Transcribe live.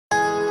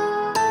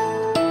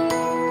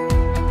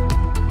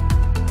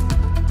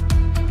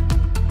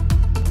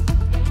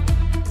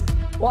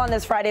Well, on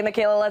this Friday,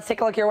 Michaela, let's take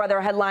a look at your weather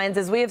headlines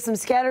as we have some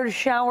scattered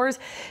showers,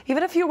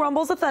 even a few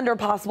rumbles of thunder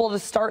possible to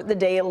start the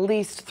day, at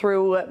least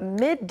through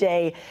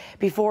midday.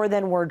 Before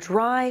then, we're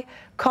dry,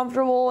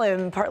 comfortable,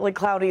 and partly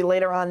cloudy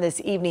later on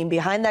this evening.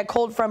 Behind that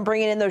cold front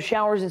bringing in those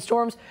showers and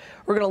storms,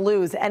 we're going to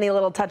lose any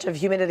little touch of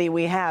humidity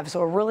we have.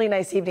 So a really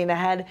nice evening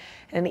ahead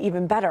and an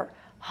even better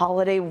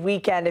holiday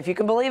weekend. If you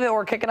can believe it,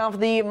 we're kicking off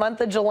the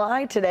month of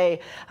July today.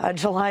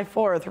 July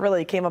 4th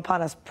really came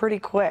upon us pretty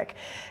quick.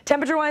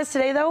 Temperature-wise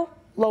today, though,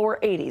 lower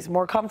 80s,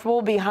 more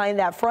comfortable behind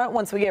that front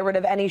once we get rid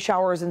of any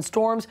showers and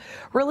storms.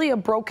 Really a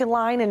broken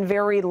line and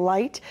very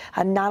light,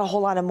 not a whole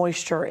lot of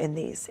moisture in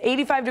these.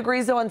 85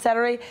 degrees though on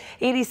Saturday,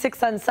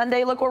 86 on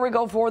Sunday. Look where we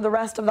go for the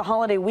rest of the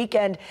holiday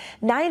weekend.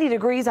 90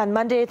 degrees on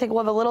Monday. I think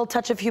we'll have a little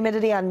touch of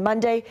humidity on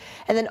Monday,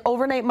 and then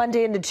overnight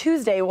Monday into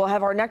Tuesday we'll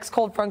have our next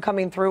cold front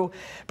coming through,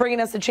 bringing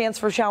us a chance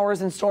for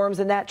showers and storms,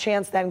 and that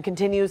chance then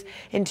continues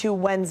into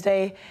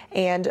Wednesday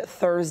and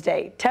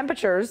Thursday.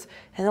 Temperatures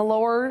in the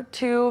lower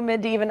to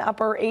mid to even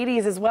upper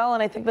 80s as well,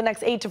 and I think the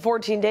next 8 to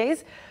 14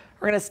 days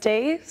we're going to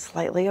stay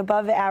slightly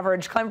above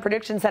average. Climate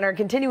Prediction Center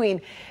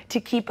continuing to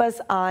keep us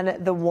on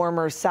the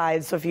warmer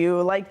side. So if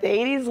you like the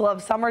 80s,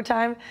 love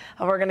summertime,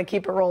 we're going to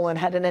keep it rolling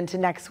heading into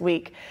next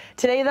week.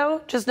 Today,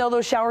 though, just know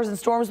those showers and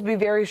storms will be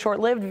very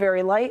short-lived,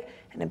 very light,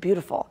 and a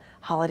beautiful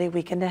holiday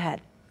weekend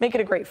ahead. Make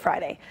it a great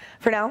Friday.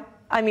 For now,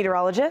 I'm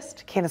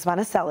meteorologist Candace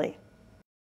Monticelli.